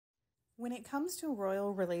When it comes to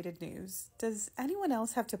royal-related news, does anyone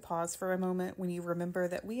else have to pause for a moment when you remember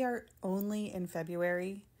that we are only in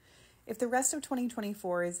February? If the rest of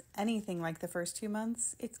 2024 is anything like the first 2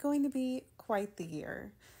 months, it's going to be quite the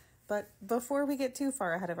year. But before we get too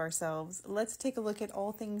far ahead of ourselves, let's take a look at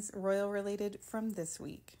all things royal-related from this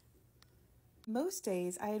week. Most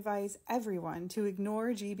days, I advise everyone to ignore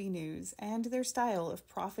GB News and their style of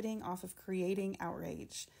profiting off of creating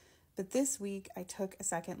outrage. But this week, I took a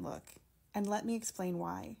second look. And let me explain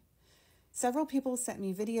why. Several people sent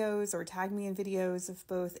me videos or tagged me in videos of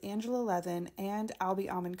both Angela Levin and Albie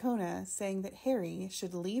Amankona saying that Harry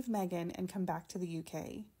should leave Meghan and come back to the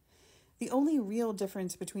UK. The only real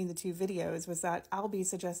difference between the two videos was that Albie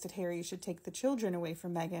suggested Harry should take the children away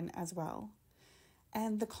from Meghan as well.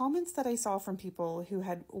 And the comments that I saw from people who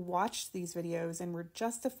had watched these videos and were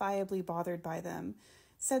justifiably bothered by them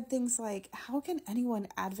said things like, how can anyone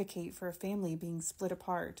advocate for a family being split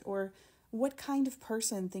apart? Or what kind of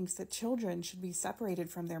person thinks that children should be separated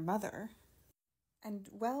from their mother? And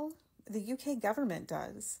well, the UK government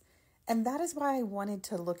does. And that is why I wanted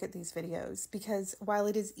to look at these videos, because while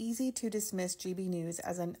it is easy to dismiss GB News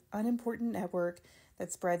as an unimportant network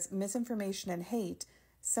that spreads misinformation and hate,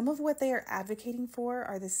 some of what they are advocating for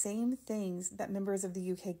are the same things that members of the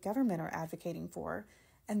UK government are advocating for,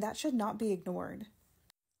 and that should not be ignored.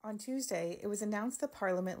 On Tuesday, it was announced that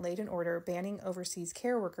Parliament laid an order banning overseas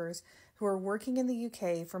care workers who are working in the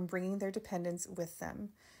UK from bringing their dependents with them.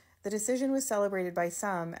 The decision was celebrated by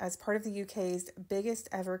some as part of the UK's biggest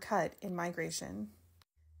ever cut in migration.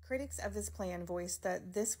 Critics of this plan voiced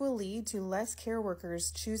that this will lead to less care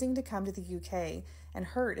workers choosing to come to the UK and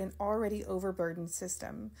hurt an already overburdened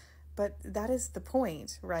system. But that is the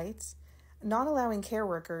point, right? Not allowing care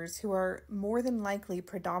workers, who are more than likely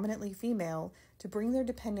predominantly female, to bring their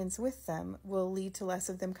dependents with them will lead to less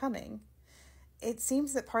of them coming. It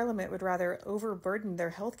seems that Parliament would rather overburden their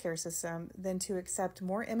healthcare system than to accept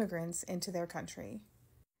more immigrants into their country.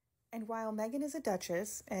 And while Meghan is a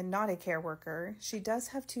duchess and not a care worker, she does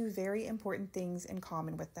have two very important things in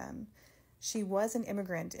common with them. She was an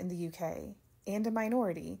immigrant in the UK and a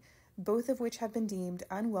minority, both of which have been deemed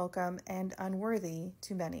unwelcome and unworthy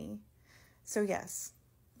to many. So yes,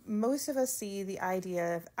 most of us see the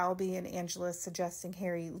idea of Albie and Angela suggesting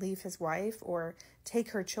Harry leave his wife or take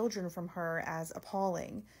her children from her as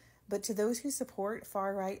appalling, but to those who support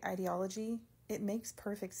far-right ideology, it makes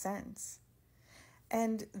perfect sense.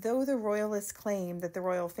 And though the royalists claim that the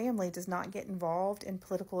royal family does not get involved in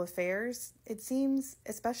political affairs, it seems,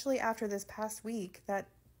 especially after this past week, that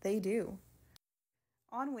they do.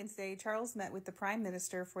 On Wednesday, Charles met with the Prime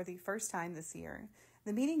Minister for the first time this year.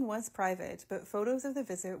 The meeting was private, but photos of the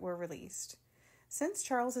visit were released. Since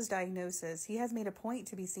Charles's diagnosis, he has made a point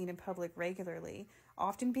to be seen in public regularly,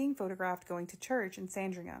 often being photographed going to church in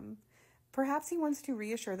Sandringham. Perhaps he wants to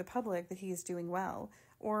reassure the public that he is doing well,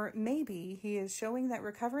 or maybe he is showing that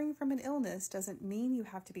recovering from an illness doesn't mean you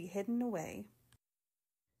have to be hidden away.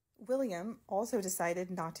 William also decided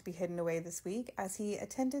not to be hidden away this week as he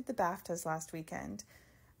attended the BAFTAs last weekend.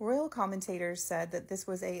 Royal commentators said that this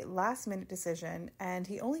was a last-minute decision, and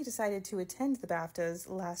he only decided to attend the BAFTAs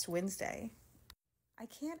last Wednesday. I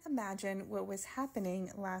can't imagine what was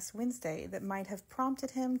happening last Wednesday that might have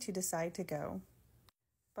prompted him to decide to go.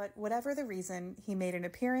 But whatever the reason, he made an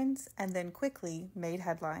appearance and then quickly made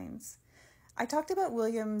headlines. I talked about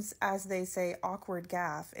William's, as they say, awkward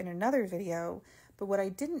gaffe in another video, but what I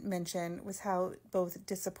didn't mention was how both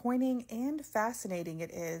disappointing and fascinating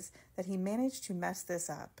it is that he managed to mess this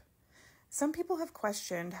up. Some people have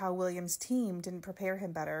questioned how William's team didn't prepare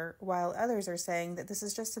him better, while others are saying that this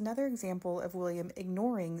is just another example of William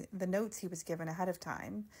ignoring the notes he was given ahead of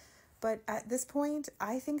time. But at this point,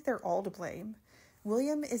 I think they're all to blame.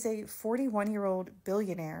 William is a 41-year-old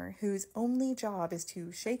billionaire whose only job is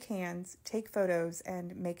to shake hands, take photos,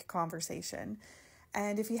 and make conversation.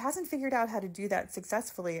 And if he hasn't figured out how to do that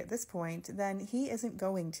successfully at this point, then he isn't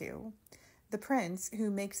going to. The prince, who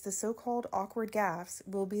makes the so-called awkward gaffes,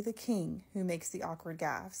 will be the king who makes the awkward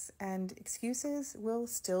gaffes, and excuses will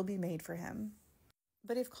still be made for him.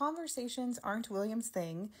 But if conversations aren't William's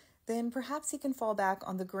thing, then perhaps he can fall back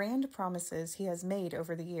on the grand promises he has made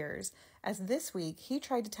over the years, as this week he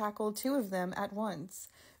tried to tackle two of them at once,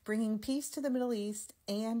 bringing peace to the Middle East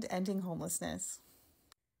and ending homelessness.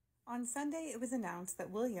 On Sunday, it was announced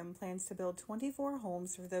that William plans to build 24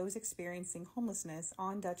 homes for those experiencing homelessness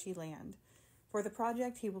on Duchy land. For the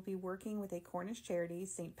project, he will be working with a Cornish charity,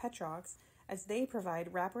 St. Petrock's, as they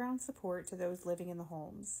provide wraparound support to those living in the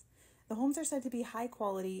homes. The homes are said to be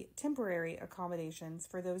high-quality, temporary accommodations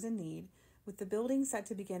for those in need, with the building set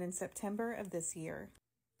to begin in September of this year.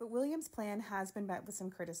 But William's plan has been met with some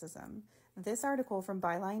criticism. This article from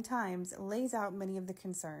Byline Times lays out many of the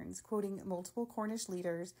concerns, quoting multiple Cornish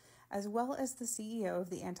leaders, as well as the CEO of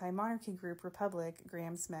the anti-monarchy group Republic,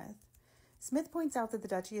 Graham Smith. Smith points out that the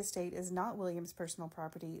Duchy estate is not William's personal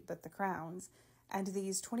property, but the Crown's, and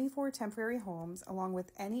these 24 temporary homes, along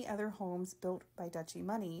with any other homes built by Duchy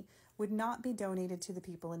money, would not be donated to the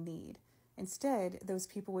people in need. Instead, those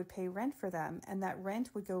people would pay rent for them, and that rent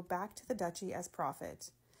would go back to the Duchy as profit.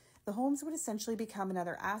 The homes would essentially become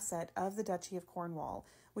another asset of the Duchy of Cornwall,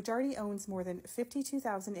 which already owns more than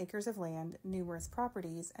 52,000 acres of land, numerous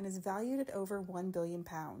properties, and is valued at over £1 billion.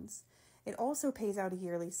 It also pays out a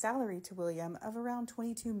yearly salary to William of around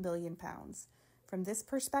 £22 million. From this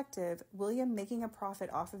perspective, William making a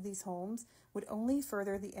profit off of these homes would only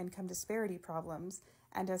further the income disparity problems,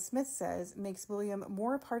 and as Smith says, makes William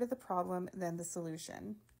more a part of the problem than the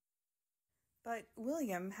solution. But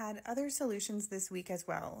William had other solutions this week as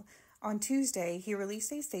well. On Tuesday, he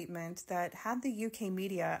released a statement that had the UK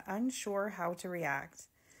media unsure how to react.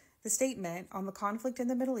 The statement on the conflict in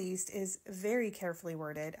the Middle East is very carefully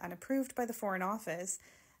worded and approved by the Foreign Office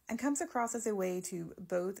and comes across as a way to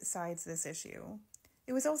both sides this issue.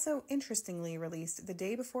 It was also interestingly released the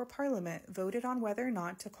day before Parliament voted on whether or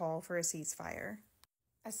not to call for a ceasefire.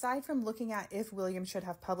 Aside from looking at if William should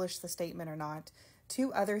have published the statement or not,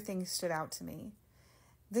 two other things stood out to me.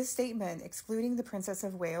 This statement, excluding the Princess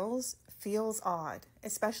of Wales, feels odd,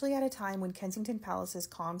 especially at a time when Kensington Palace's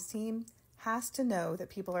comms team has to know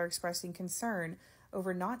that people are expressing concern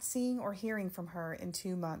over not seeing or hearing from her in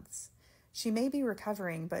 2 months. She may be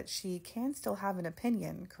recovering, but she can still have an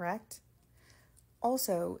opinion, correct?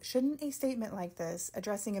 Also, shouldn't a statement like this,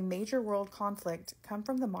 addressing a major world conflict, come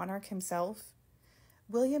from the monarch himself?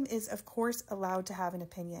 William is, of course, allowed to have an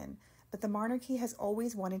opinion, but the monarchy has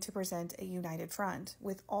always wanted to present a united front,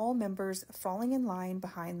 with all members falling in line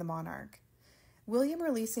behind the monarch. William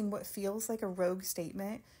releasing what feels like a rogue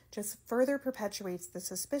statement just further perpetuates the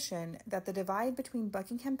suspicion that the divide between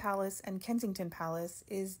Buckingham Palace and Kensington Palace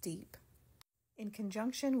is deep. In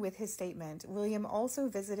conjunction with his statement, William also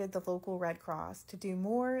visited the local Red Cross to do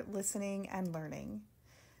more listening and learning.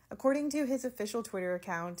 According to his official Twitter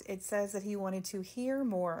account, it says that he wanted to hear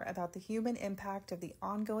more about the human impact of the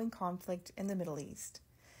ongoing conflict in the Middle East.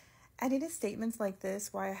 And it is statements like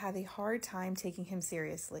this why I have a hard time taking him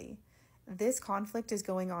seriously. This conflict is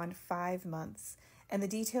going on 5 months, and the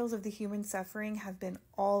details of the human suffering have been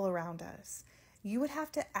all around us. You would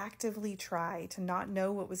have to actively try to not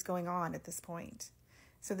know what was going on at this point.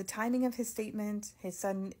 So the timing of his statement, his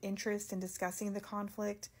sudden interest in discussing the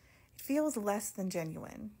conflict, it feels less than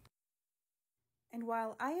genuine. And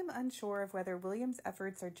while I am unsure of whether William's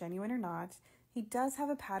efforts are genuine or not, he does have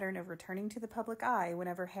a pattern of returning to the public eye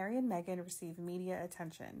whenever Harry and Meghan receive media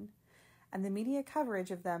attention. And the media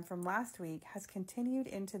coverage of them from last week has continued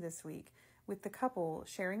into this week, with the couple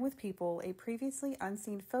sharing with people a previously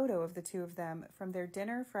unseen photo of the two of them from their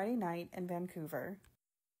dinner Friday night in Vancouver.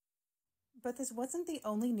 But this wasn't the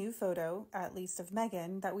only new photo, at least of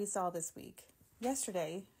Meghan, that we saw this week.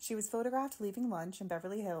 Yesterday, she was photographed leaving lunch in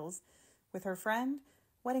Beverly Hills with her friend,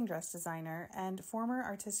 wedding dress designer, and former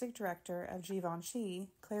artistic director of Givenchy,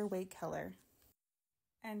 Claire Waite-Keller.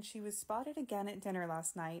 And she was spotted again at dinner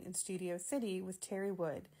last night in Studio City with Terry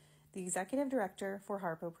Wood, the executive director for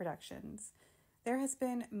Harpo Productions. There has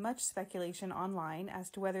been much speculation online as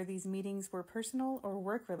to whether these meetings were personal or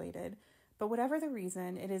work-related, but whatever the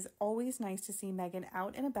reason, it is always nice to see Meghan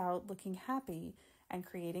out and about looking happy and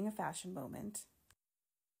creating a fashion moment.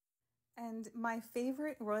 And my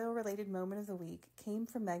favorite royal-related moment of the week came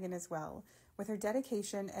from Meghan as well, with her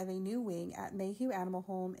dedication of a new wing at Mayhew Animal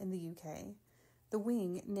Home in the UK. The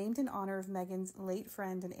wing, named in honor of Meghan's late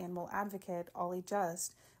friend and animal advocate, Ollie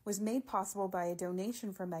Just, was made possible by a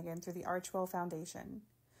donation from Meghan through the Archwell Foundation.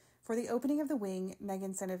 For the opening of the wing,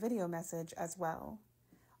 Meghan sent a video message as well.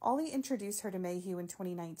 Ollie introduced her to Mayhew in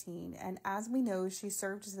 2019, and as we know, she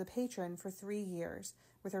served as the patron for 3 years,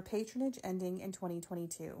 with her patronage ending in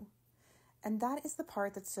 2022. And that is the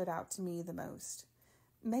part that stood out to me the most.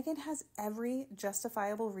 Meghan has every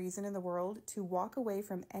justifiable reason in the world to walk away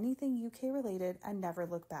from anything UK related and never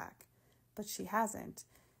look back. But she hasn't.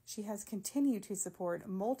 She has continued to support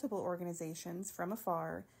multiple organizations from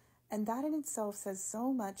afar, and that in itself says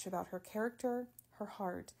so much about her character, her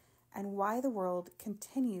heart, and why the world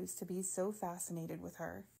continues to be so fascinated with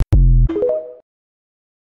her.